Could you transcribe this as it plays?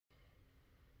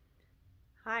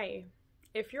Hi.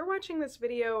 If you're watching this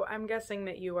video, I'm guessing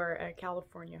that you are a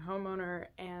California homeowner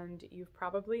and you've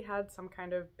probably had some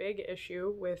kind of big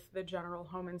issue with the general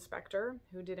home inspector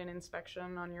who did an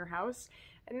inspection on your house,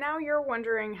 and now you're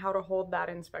wondering how to hold that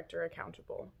inspector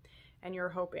accountable. And you're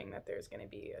hoping that there's going to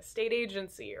be a state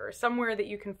agency or somewhere that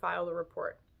you can file a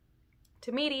report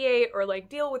to mediate or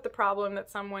deal with the problem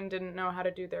that someone didn't know how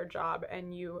to do their job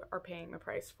and you are paying the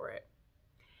price for it.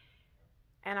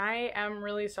 And I am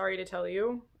really sorry to tell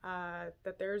you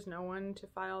that there's no one to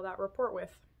file that report with,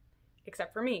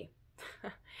 except for me.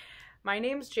 My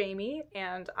name's Jamie,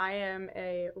 and I am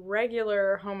a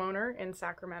regular homeowner in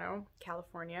Sacramento,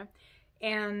 California.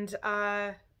 And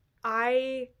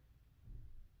I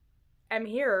am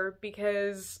here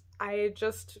because I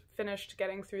just finished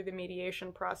getting through the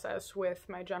mediation process with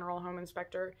my general home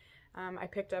inspector. I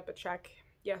picked up a check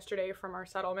yesterday from our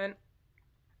settlement,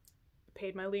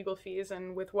 paid my legal fees,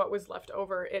 and with what was left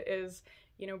over, it is,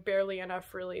 barely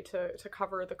enough really to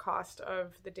cover the cost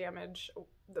of the damage,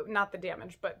 not the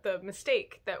damage, but the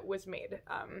mistake that was made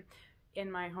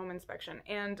in my home inspection.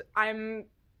 And I'm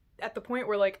at the point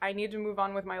where I need to move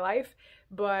on with my life,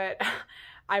 but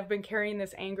I've been carrying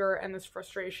this anger and this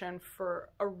frustration for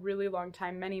a really long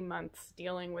time, many months,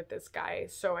 dealing with this guy.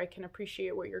 So I can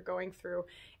appreciate what you're going through.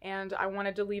 And I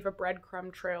wanted to leave a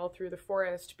breadcrumb trail through the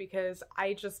forest because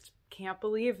I just can't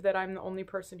believe that I'm the only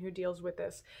person who deals with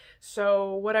this.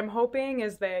 So what I'm hoping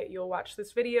is that you'll watch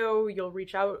this video, you'll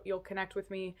reach out, you'll connect with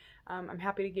me. I'm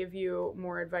happy to give you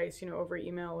more advice, over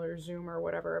email or Zoom or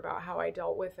whatever about how I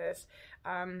dealt with this.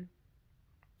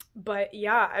 But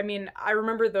yeah, I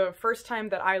remember the first time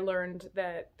that I learned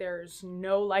that there's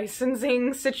no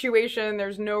licensing situation,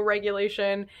 there's no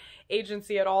regulation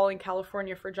agency at all in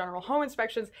California for general home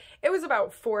inspections. It was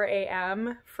about 4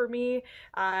 a.m. for me,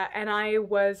 and I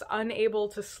was unable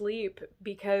to sleep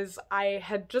because I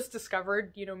had just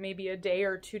discovered, maybe a day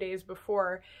or 2 days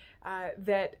before,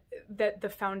 that the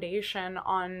foundation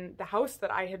on the house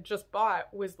that I had just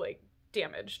bought was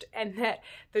damaged, and that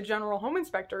the general home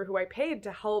inspector who I paid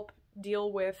to help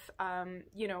deal with,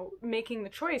 making the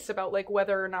choice about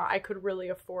whether or not I could really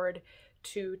afford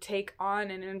to take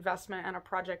on an investment and a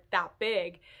project that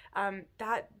big,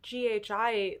 that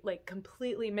GHI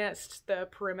completely missed the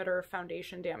perimeter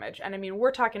foundation damage. And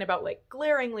we're talking about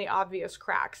glaringly obvious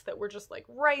cracks that were just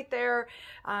right there,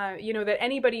 that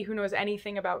anybody who knows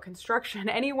anything about construction,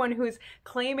 anyone who's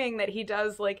claiming that he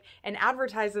does and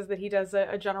advertises that he does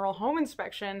a general home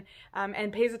inspection,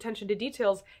 and pays attention to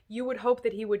details, you would hope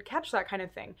that he would catch that kind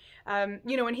of thing.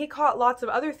 And he caught lots of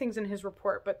other things in his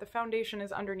report, but the foundation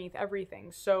is underneath everything.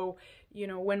 So,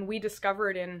 when we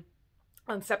discovered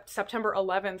on September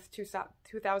 11th,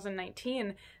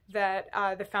 2019,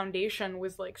 that the foundation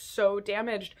was so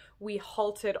damaged, we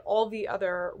halted all the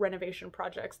other renovation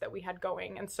projects that we had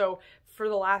going. And so for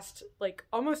the last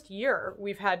almost year,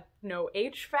 we've had no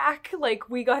HVAC.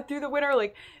 We got through the winter,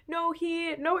 no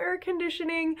heat, no air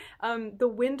conditioning. The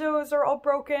windows are all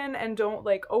broken and don't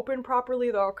open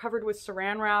properly. They're all covered with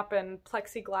saran wrap and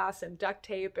plexiglass and duct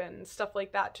tape and stuff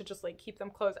like that to just keep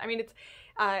them closed. It's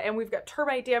and we've got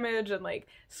termite damage and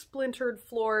splintered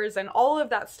floors, and all of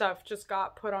that stuff just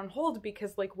got put on hold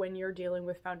because when you're dealing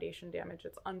with foundation damage,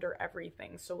 it's under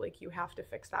everything. So you have to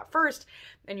fix that first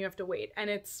and you have to wait. And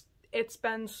it's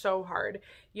been so hard,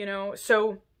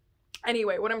 So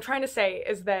anyway, what I'm trying to say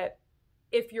is that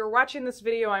if you're watching this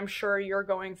video, I'm sure you're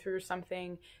going through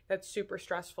something that's super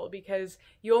stressful because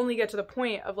you only get to the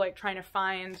point of trying to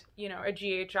find, a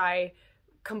GHI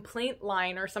complaint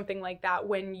line or something like that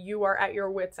when you are at your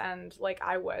wit's end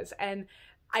I was. And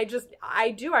I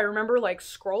remember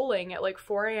scrolling at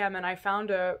 4 a.m. and I found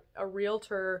a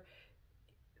realtor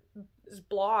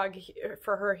blog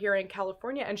for her here in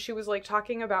California, and she was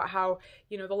talking about how,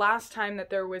 the last time that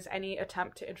there was any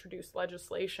attempt to introduce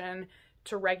legislation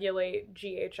to regulate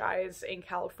GHIs in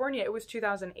California, it was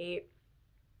 2008,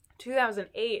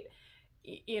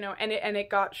 and it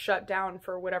got shut down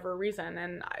for whatever reason.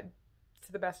 And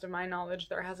to the best of my knowledge,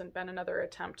 there hasn't been another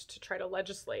attempt to try to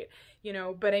legislate,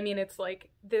 but it's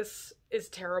this is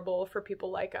terrible for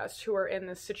people like us who are in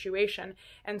this situation.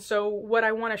 And so what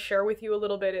I want to share with you a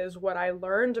little bit is what I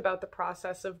learned about the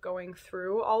process of going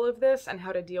through all of this and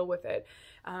how to deal with it.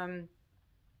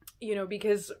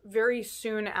 Because very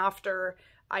soon after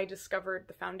I discovered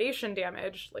the foundation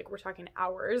damage, we're talking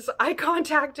hours, I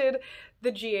contacted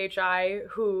the GHI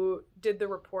who did the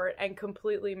report and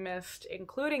completely missed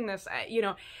including this,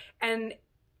 and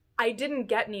I didn't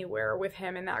get anywhere with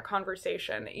him in that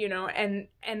conversation, and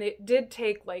it did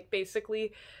take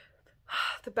basically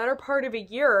the better part of a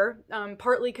year,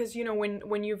 partly because, you know,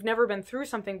 when you've never been through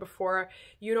something before,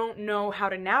 you don't know how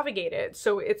to navigate it.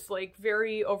 So it's like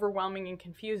very overwhelming and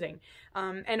confusing.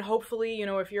 And hopefully, you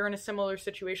know, if you're in a similar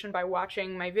situation, by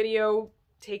watching my video,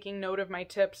 taking note of my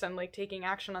tips and like taking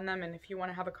action on them, and if you want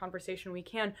to have a conversation, we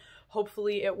can.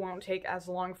 Hopefully it won't take as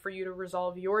long for you to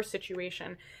resolve your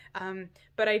situation.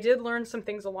 But I did learn some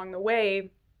things along the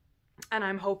way, and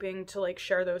I'm hoping to like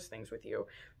share those things with you,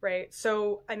 right?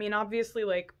 So, I mean, obviously,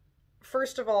 like,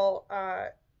 first of all,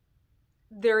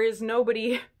 there is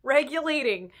nobody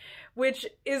regulating, which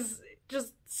is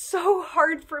just so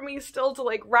hard for me still to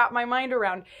like wrap my mind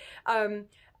around.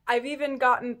 I've even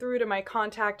gotten through to my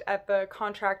contact at the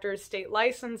Contractors State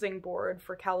Licensing Board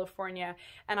for California,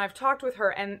 and I've talked with her,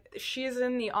 and she's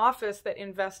in the office that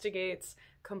investigates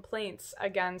complaints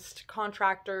against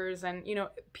contractors and, you know,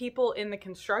 people in the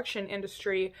construction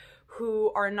industry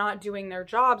who are not doing their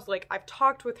jobs. Like, I've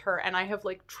talked with her and I have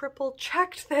like triple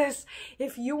checked this.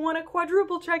 If you want to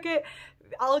quadruple check it,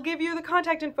 I'll give you the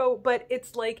contact info, but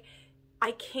it's like,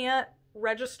 I can't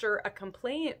register a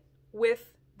complaint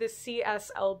with the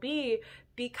CSLB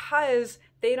because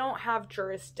they don't have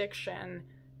jurisdiction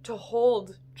to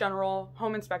hold general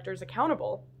home inspectors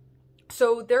accountable.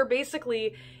 So they're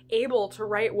basically able to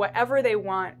write whatever they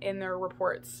want in their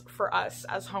reports for us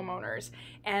as homeowners.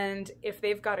 And if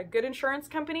they've got a good insurance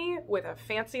company with a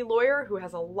fancy lawyer who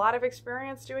has a lot of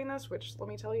experience doing this, which let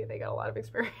me tell you, they got a lot of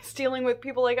experience dealing with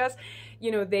people like us,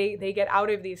 you know, they get out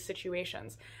of these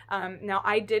situations. Now,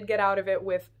 I did get out of it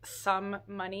with some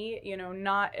money, you know,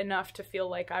 not enough to feel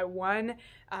like I won,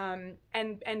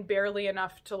 and barely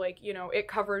enough to like, you know, it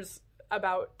covers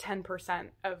about 10%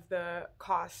 of the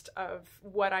cost of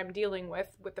what I'm dealing with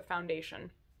the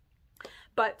foundation.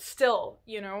 But still,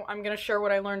 you know, I'm going to share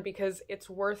what I learned because it's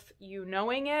worth you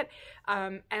knowing it.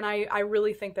 And I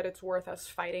really think that it's worth us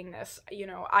fighting this. You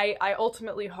know, I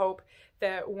ultimately hope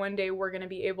that one day we're going to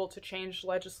be able to change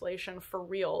legislation for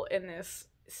real in this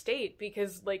state,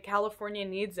 because like California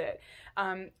needs it.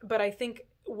 But I think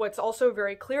what's also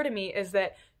very clear to me is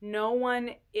that no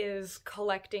one is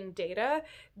collecting data.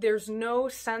 There's no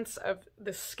sense of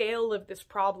the scale of this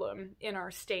problem in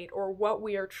our state or what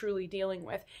we are truly dealing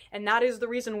with. And that is the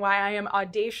reason why I am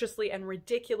audaciously and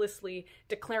ridiculously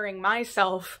declaring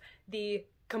myself the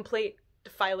complaint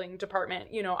filing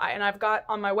department. You know, and I've got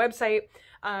on my website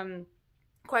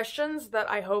questions that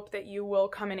I hope that you will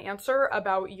come and answer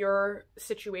about your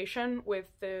situation with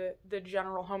the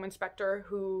general home inspector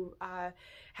who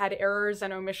had errors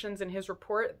and omissions in his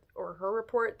report or her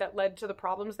report that led to the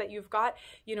problems that you've got.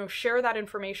 You know, share that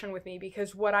information with me,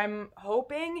 because what I'm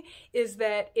hoping is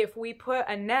that if we put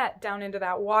a net down into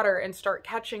that water and start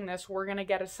catching this, we're going to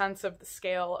get a sense of the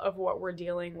scale of what we're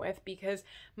dealing with. Because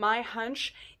my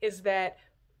hunch is that,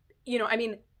 you know, I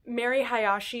mean, Mary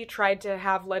Hayashi tried to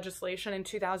have legislation in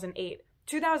 2008.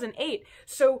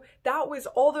 So that was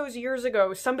all those years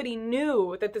ago. Somebody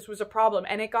knew that this was a problem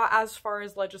and it got as far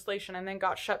as legislation and then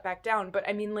got shut back down. But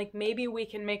I mean, like, maybe we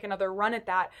can make another run at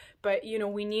that. But, you know,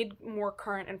 we need more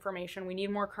current information. We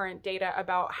need more current data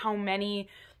about how many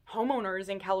homeowners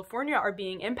in California are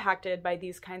being impacted by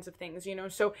these kinds of things, you know?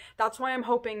 So that's why I'm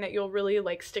hoping that you'll really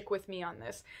like stick with me on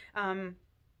this.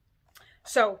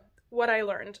 So what I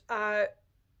learned,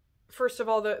 first of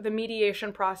all, the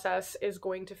mediation process is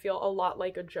going to feel a lot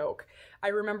like a joke. I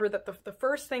remember that the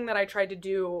first thing that I tried to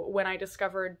do when I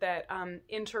discovered that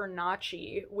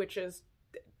InterNACHI, which is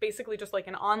basically just like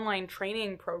an online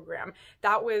training program,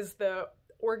 that was the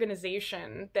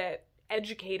organization that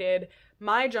educated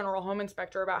my general home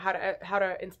inspector about how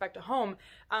to inspect a home.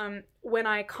 When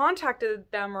I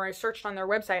contacted them or I searched on their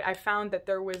website, I found that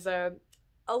there was a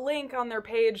link on their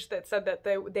page that said that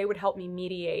they would help me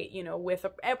mediate, you know, with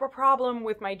a problem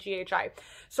with my GHI.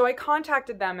 So I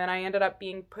contacted them and I ended up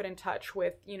being put in touch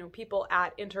with, you know, people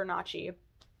at InterNACHI.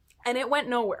 And it went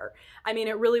nowhere. I mean,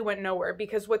 it really went nowhere,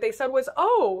 because what they said was,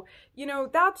 oh, you know,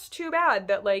 that's too bad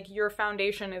that like your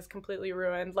foundation is completely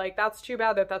ruined. Like, that's too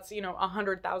bad that that's, you know,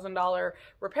 $100,000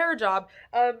 repair job.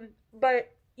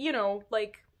 But, you know,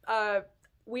 like,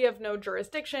 we have no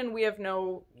jurisdiction. We have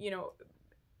no, you know,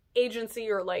 agency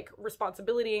or like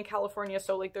responsibility in California,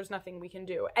 so like there's nothing we can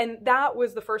do. And that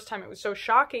was the first time it was so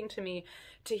shocking to me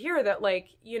to hear that, like,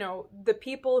 you know, the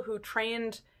people who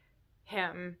trained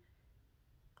him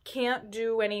can't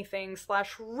do anything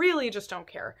 / really just don't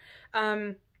care.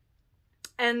 And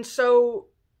so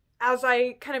as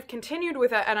I kind of continued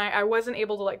with it and I wasn't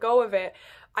able to let go of it,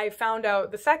 I found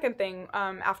out the second thing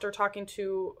after talking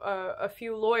to a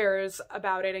few lawyers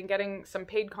about it and getting some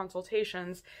paid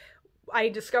consultations. I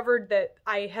discovered that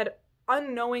I had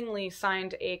unknowingly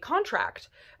signed a contract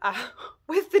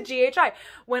with the GHI.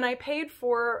 When I paid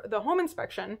for the home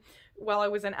inspection while I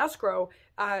was in escrow,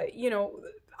 you know,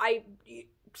 I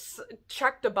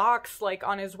checked a box like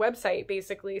on his website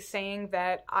basically saying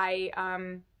that I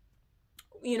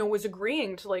you know, was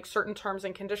agreeing to like certain terms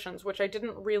and conditions, which I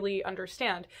didn't really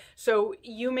understand. So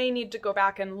you may need to go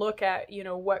back and look at, you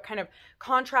know, what kind of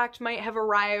contract might have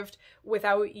arrived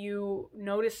without you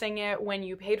noticing it when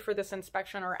you paid for this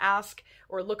inspection, or ask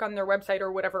or look on their website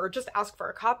or whatever, or just ask for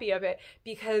a copy of it,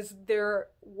 because there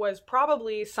was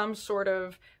probably some sort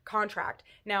of contract.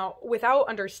 Now, without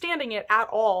understanding it at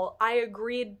all, I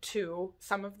agreed to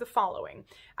some of the following.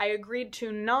 I agreed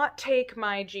to not take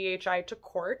my GHI to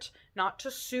court, not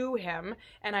to sue him,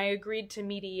 and I agreed to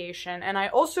mediation. And I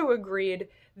also agreed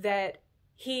that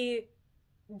he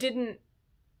didn't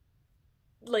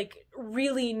like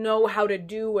really know how to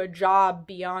do a job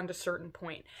beyond a certain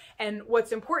point. And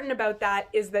what's important about that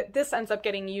is that this ends up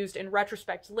getting used in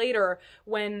retrospect later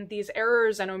when these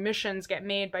errors and omissions get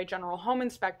made by general home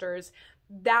inspectors.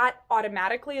 That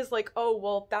automatically is like, oh,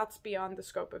 well, that's beyond the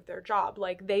scope of their job.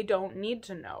 Like, they don't need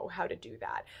to know how to do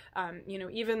that. You know,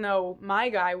 even though my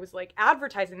guy was like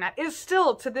advertising that, is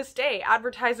still to this day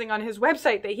advertising on his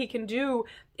website that he can do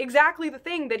exactly the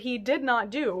thing that he did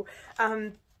not do.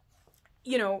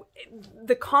 You know,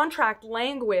 the contract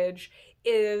language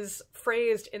is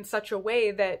phrased in such a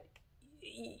way that,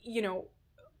 you know,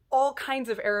 all kinds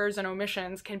of errors and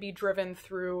omissions can be driven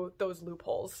through those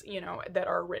loopholes, you know, that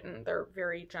are written. They're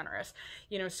very generous,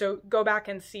 you know, so go back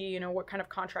and see, you know, what kind of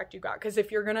contract you got. Because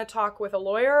if you're going to talk with a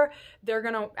lawyer, they're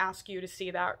going to ask you to see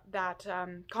that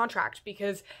contract,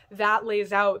 because that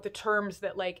lays out the terms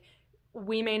that, like,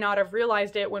 we may not have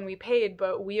realized it when we paid,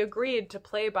 but we agreed to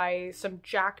play by some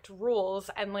jacked rules,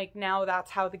 and like now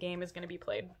that's how the game is going to be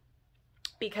played.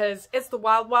 Because it's the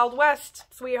wild, wild west,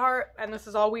 sweetheart, and this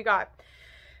is all we got.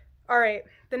 All right,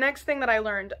 the next thing that I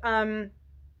learned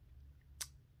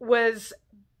was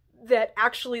that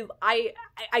actually I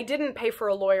didn't pay for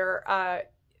a lawyer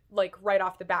like right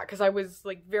off the bat, because I was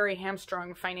like very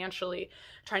hamstrung financially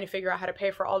trying to figure out how to pay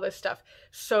for all this stuff.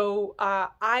 So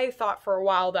I thought for a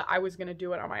while that I was going to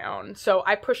do it on my own. So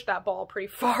I pushed that ball pretty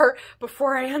far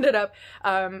before I ended up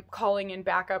calling in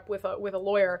backup with a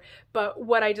lawyer. But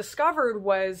what I discovered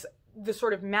was the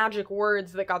sort of magic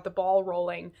words that got the ball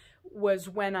rolling was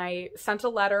when I sent a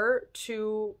letter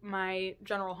to my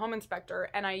general home inspector,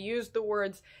 and I used the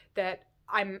words that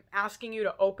I'm asking you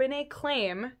to open a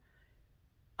claim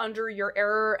under your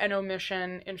error and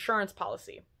omission insurance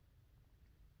policy.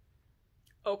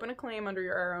 Open a claim under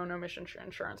your error and omission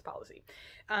insurance policy.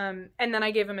 And then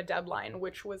I gave him a deadline,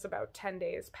 which was about 10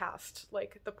 days past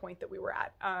like the point that we were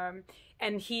at.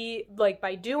 And he, like,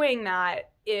 by doing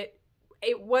that, it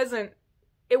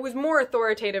was more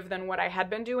authoritative than what I had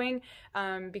been doing,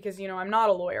 because, you know, I'm not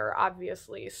a lawyer,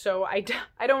 obviously. So I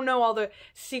don't know all the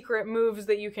secret moves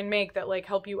that you can make that like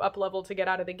help you up level to get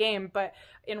out of the game. But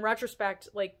in retrospect,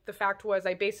 like, the fact was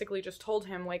I basically just told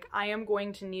him, like, I am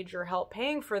going to need your help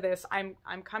paying for this. I'm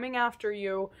coming after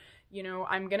you. You know,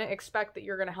 I'm going to expect that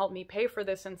you're going to help me pay for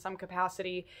this in some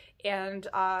capacity, and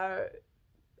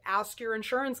ask your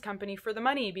insurance company for the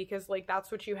money, because like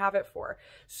that's what you have it for.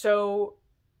 So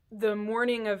the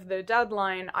morning of the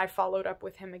deadline, I followed up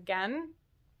with him again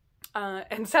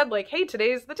and said, like, hey,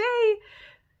 today's the day,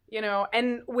 you know,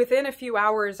 and within a few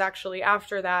hours, actually,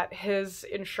 after that, his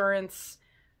insurance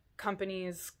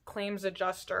company's claims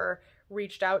adjuster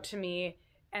reached out to me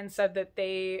and said that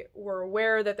they were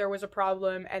aware that there was a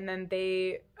problem, and then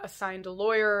they assigned a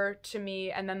lawyer to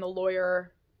me, and then the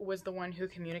lawyer was the one who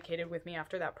communicated with me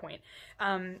after that point.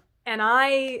 And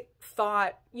I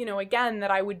thought, you know, again,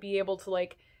 that I would be able to,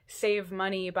 like, save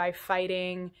money by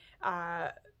fighting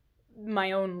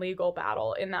my own legal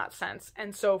battle in that sense.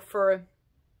 And so for,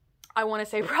 I want to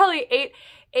say probably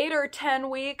 8 or 10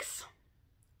 weeks,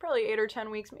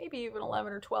 maybe even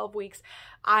 11 or 12 weeks,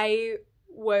 I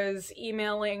was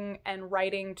emailing and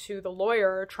writing to the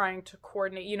lawyer, trying to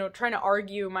coordinate, you know, trying to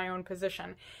argue my own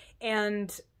position.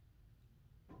 And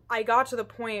I got to the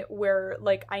point where,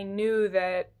 like, I knew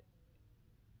that,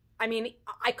 I mean,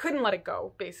 I couldn't let it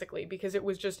go, basically, because it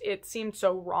was just, it seemed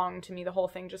so wrong to me. The whole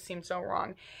thing just seemed so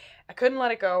wrong. I couldn't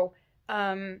let it go.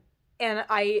 And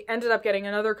I ended up getting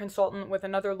another consultant with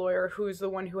another lawyer, who's the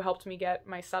one who helped me get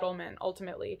my settlement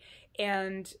ultimately.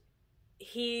 And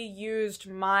he used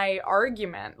my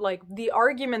argument, like the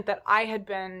argument that I had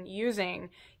been using.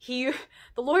 The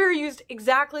lawyer used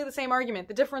exactly the same argument.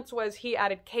 The difference was he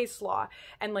added case law,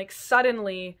 and like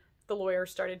suddenly the lawyer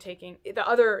started taking,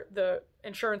 the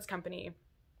insurance company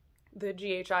the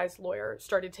GHI's lawyer,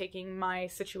 started taking my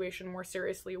situation more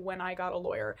seriously when I got a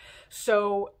lawyer.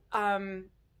 So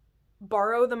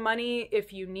borrow the money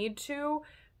if you need to.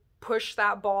 Push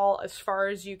that ball as far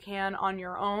as you can on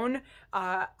your own.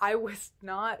 I was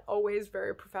not always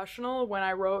very professional when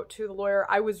I wrote to the lawyer.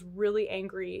 I was really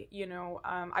angry, you know.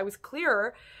 I was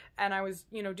clear and I was,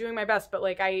 you know, doing my best, but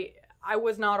like I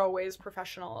was not always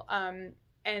professional.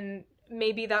 And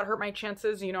maybe that hurt my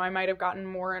chances. You know, I might have gotten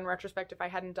more in retrospect if I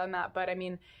hadn't done that. But I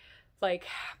mean, I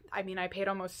paid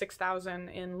almost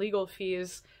 $6,000 in legal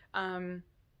fees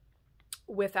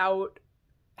without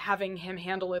having him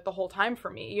handle it the whole time for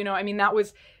me. You know, I mean, that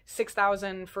was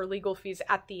 $6,000 for legal fees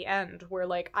at the end, where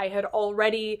like I had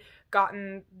already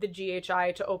gotten the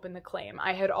GHI to open the claim.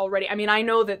 I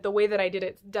know that the way that I did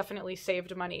it definitely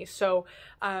saved money. So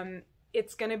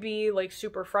it's going to be like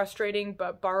super frustrating,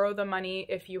 but borrow the money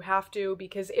if you have to,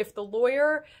 because if the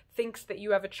lawyer thinks that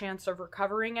you have a chance of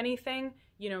recovering anything,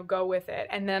 you know, go with it,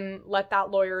 and then let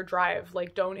that lawyer drive.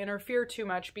 Like, don't interfere too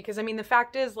much, because I mean, the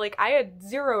fact is, like, I had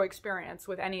zero experience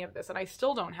with any of this, and I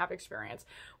still don't have experience.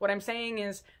 What I'm saying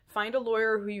is, find a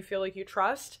lawyer who you feel like you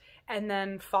trust, and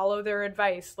then follow their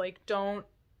advice. Like, don't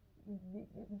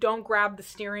grab the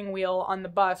steering wheel on the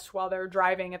bus while they're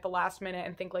driving at the last minute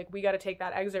and think like, we got to take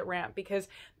that exit ramp. Because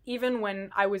even when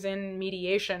I was in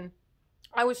mediation,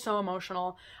 I was so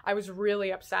emotional. I was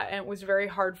really upset, and it was very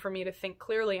hard for me to think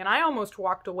clearly. And I almost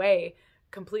walked away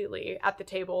completely at the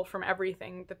table from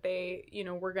everything that they, you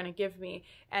know, were going to give me.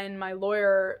 And my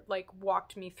lawyer like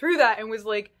walked me through that and was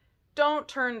like, don't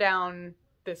turn down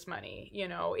this money. You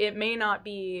know, it may not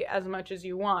be as much as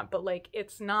you want, but like,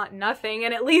 it's not nothing.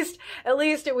 And at least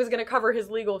it was going to cover his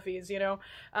legal fees, you know,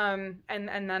 and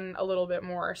then a little bit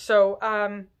more. So,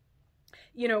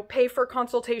 you know, pay for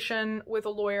consultation with a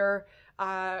lawyer.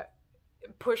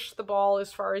 Push the ball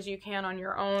as far as you can on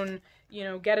your own, you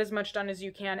know, get as much done as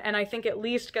you can. And I think at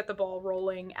least get the ball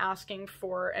rolling asking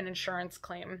for an insurance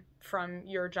claim from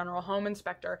your general home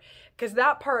inspector, because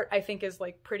that part I think is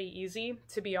like pretty easy,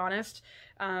 to be honest.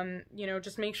 You know,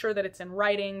 just make sure that it's in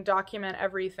writing, document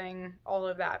everything, all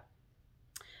of that.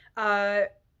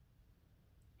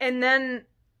 And then,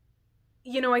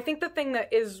 you know, I think the thing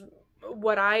that is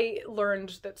what I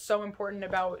learned that's so important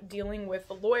about dealing with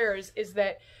the lawyers is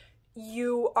that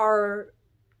you are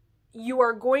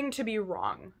going to be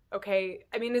wrong, okay?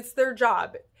 I mean, it's their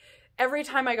job. Every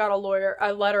time I got a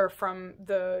letter from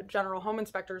the general home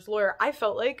inspector's lawyer, I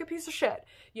felt like a piece of shit.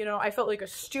 You know, I felt like a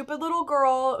stupid little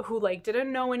girl who like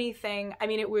didn't know anything. I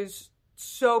mean, it was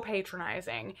so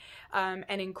patronizing,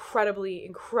 and incredibly,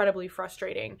 incredibly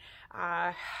frustrating.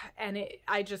 And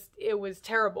it was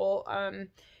terrible.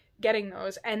 Getting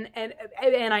those, and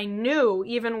I knew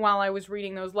even while I was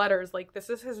reading those letters, like, this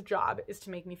is his job, is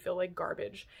to make me feel like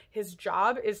garbage. His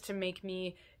job is to make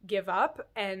me give up,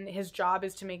 and his job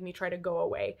is to make me try to go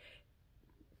away.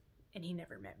 And he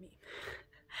never met me.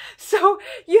 So,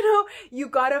 you know, you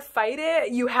gotta fight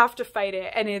it. You have to fight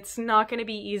it, and it's not gonna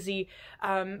be easy.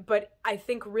 But I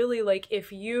think really, like,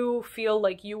 if you feel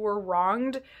like you were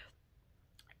wronged,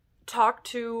 talk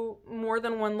to more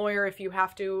than one lawyer if you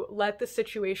have to. Let the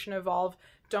situation evolve.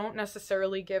 Don't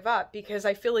necessarily give up, because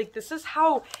I feel like this is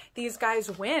how these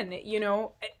guys win, you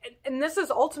know? And this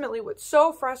is ultimately what's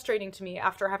so frustrating to me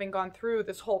after having gone through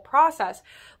this whole process.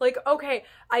 Like, okay,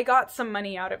 I got some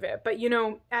money out of it, but you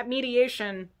know, at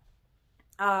mediation,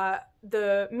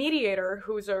 the mediator,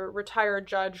 who's a retired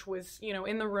judge, was, you know,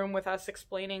 in the room with us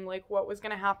explaining like what was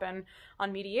going to happen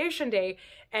on mediation day.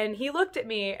 And he looked at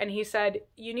me and he said,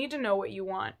 you need to know what you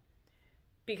want,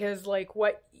 because like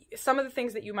some of the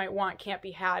things that you might want can't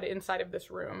be had inside of this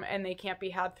room, and they can't be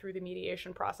had through the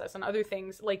mediation process, and other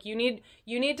things like you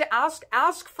need to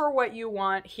ask for what you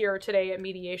want here today at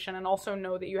mediation, and also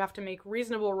know that you have to make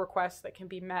reasonable requests that can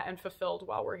be met and fulfilled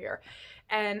while we're here.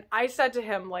 And I said to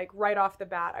him, like, right off the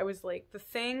bat, I was like, the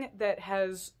thing that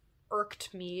has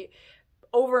irked me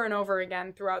over and over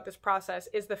again throughout this process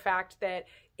is the fact that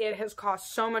it has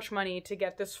cost so much money to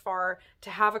get this far, to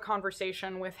have a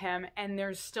conversation with him, and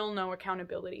there's still no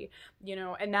accountability, you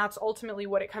know? And that's ultimately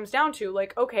what it comes down to.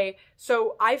 Like, okay,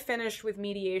 so I finished with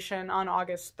mediation on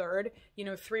August 3rd, you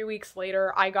know, 3 weeks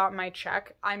later, I got my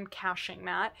check. I'm cashing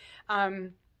that.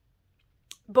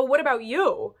 But what about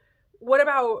you? What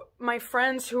about my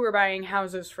friends who are buying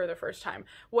houses for the first time?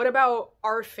 What about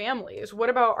our families? What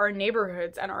about our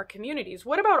neighborhoods and our communities?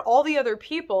 What about all the other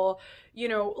people, you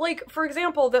know, like, for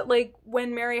example, that like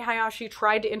when Mary Hayashi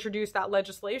tried to introduce that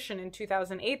legislation in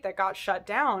 2008 that got shut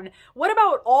down, what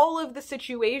about all of the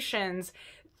situations,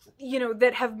 you know,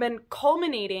 that have been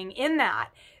culminating in that?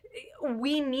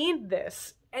 We need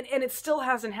this. And it still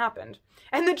hasn't happened.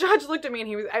 And the judge looked at me and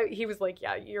he was like,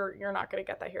 yeah, you're not going to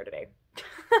get that here today.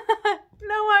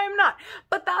 No, I'm not.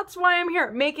 But that's why I'm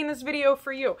here making this video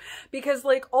for you. Because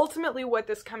like ultimately what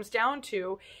this comes down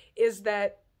to is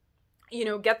that, you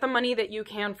know, get the money that you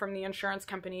can from the insurance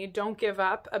company. Don't give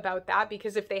up about that,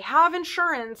 because if they have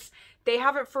insurance, they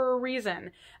have it for a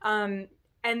reason.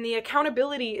 And the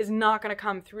accountability is not going to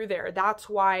come through there. That's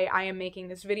why I am making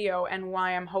this video and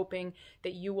why I'm hoping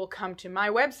that you will come to my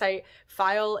website,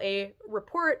 file a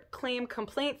report, claim,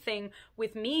 complaint thing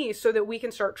with me so that we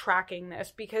can start tracking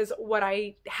this. Because what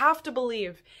I have to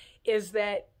believe is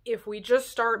that if we just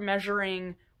start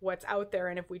measuring what's out there,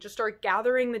 and if we just start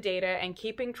gathering the data and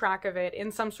keeping track of it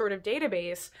in some sort of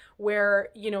database where,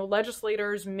 you know,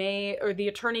 legislators may, or the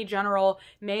attorney general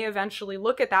may eventually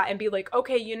look at that and be like,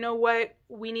 okay, you know what,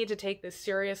 we need to take this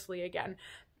seriously again.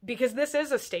 Because this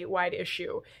is a statewide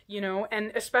issue, you know,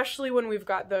 and especially when we've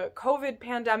got the COVID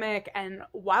pandemic and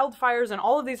wildfires and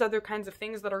all of these other kinds of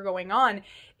things that are going on,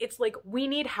 it's like we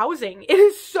need housing. It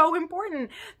is so important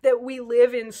that we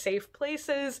live in safe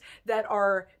places that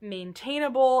are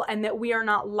maintainable and that we are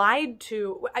not lied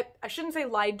to. I shouldn't say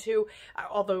lied to,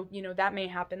 although, you know, that may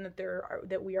happen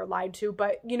that we are lied to,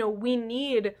 but, you know, we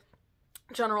need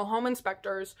general home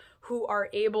inspectors who are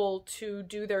able to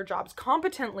do their jobs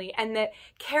competently and that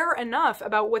care enough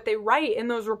about what they write in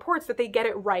those reports that they get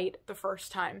it right the first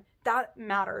time. That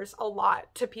matters a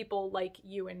lot to people like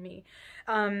you and me.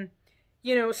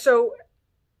 You know, so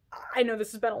I know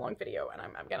this has been a long video and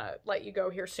I'm gonna let you go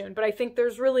here soon, but I think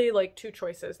there's really like two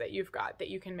choices that you've got that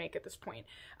you can make at this point.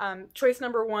 Choice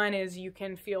number one is you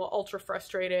can feel ultra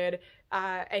frustrated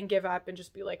and give up and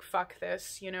just be like, fuck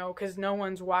this, you know, because no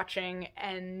one's watching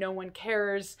and no one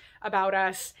cares about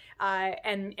us,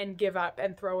 and give up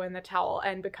and throw in the towel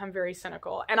and become very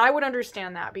cynical. And I would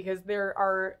understand that because there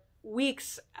are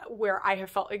weeks where I have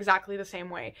felt exactly the same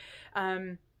way.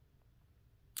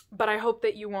 But I hope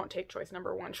that you won't take choice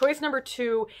number one. Choice number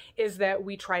two is that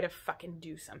we try to fucking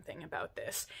do something about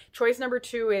this. Choice number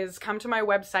two is come to my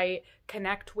website,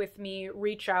 connect with me,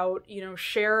 reach out, you know,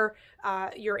 share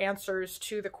your answers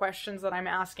to the questions that I'm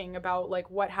asking about, like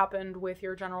what happened with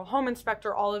your general home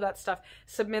inspector, all of that stuff.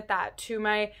 Submit that to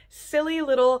my silly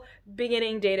little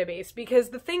beginning database. Because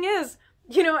the thing is,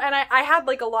 you know, and I had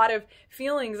like a lot of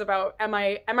feelings about, am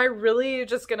I really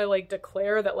just gonna like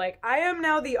declare that like I am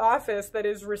now the office that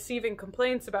is receiving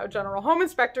complaints about general home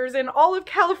inspectors in all of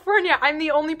California. I'm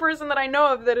the only person that I know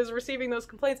of that is receiving those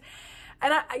complaints.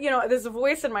 And you know, this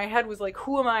voice in my head was like,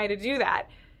 who am I to do that?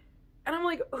 And I'm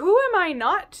like, who am I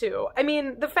not to? I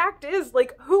mean, the fact is,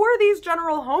 like, who are these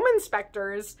general home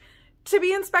inspectors to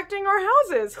be inspecting our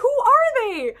houses? Who are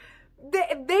they?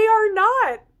 They are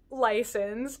not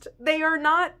licensed, they are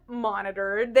not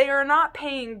monitored, they are not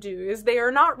paying dues, they are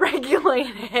not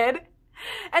regulated,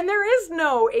 and there is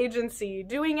no agency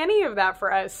doing any of that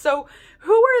for us. So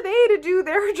who are they to do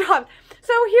their job?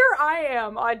 So here I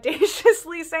am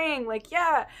audaciously saying like,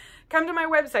 yeah, come to my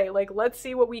website, like let's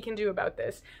see what we can do about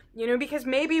this, you know, because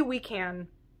maybe we can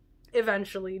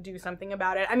eventually do something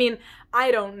about it. I mean,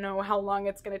 I don't know how long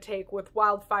it's going to take with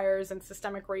wildfires and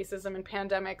systemic racism and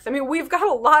pandemics. I mean, we've got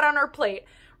a lot on our plate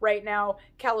right now,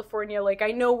 California, like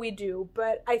I know we do,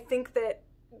 but I think that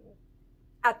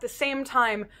at the same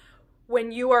time,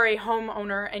 when you are a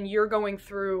homeowner and you're going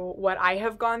through what I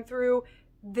have gone through,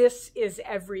 this is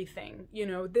everything, you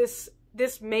know, this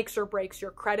makes or breaks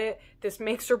your credit. This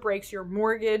makes or breaks your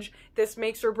mortgage. This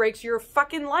makes or breaks your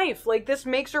fucking life. Like this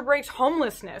makes or breaks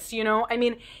homelessness, you know? I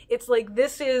mean, it's like,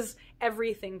 this is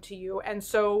everything to you. And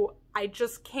so I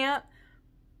just can't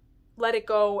let it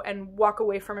go and walk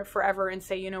away from it forever and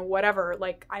say, you know, whatever,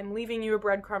 like I'm leaving you a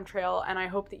breadcrumb trail and I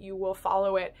hope that you will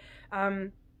follow it.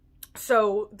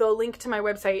 So the link to my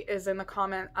website is in the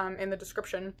comment, in the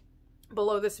description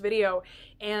below this video.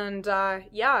 And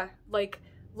yeah, like,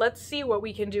 let's see what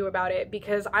we can do about it,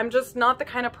 because I'm just not the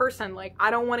kind of person, like, I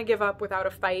don't want to give up without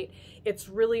a fight. It's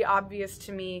really obvious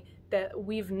to me that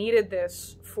we've needed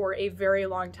this for a very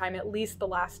long time, at least the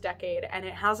last decade, and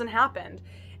it hasn't happened.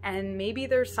 And maybe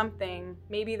there is something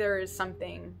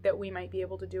that we might be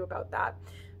able to do about that.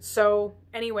 So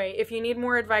anyway, if you need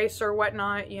more advice or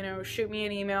whatnot, you know, shoot me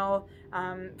an email,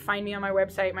 find me on my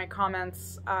website, my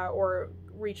comments, or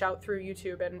reach out through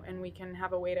YouTube and we can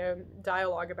have a way to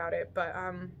dialogue about it. But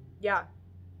yeah,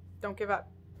 don't give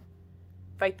up.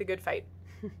 Fight the good fight.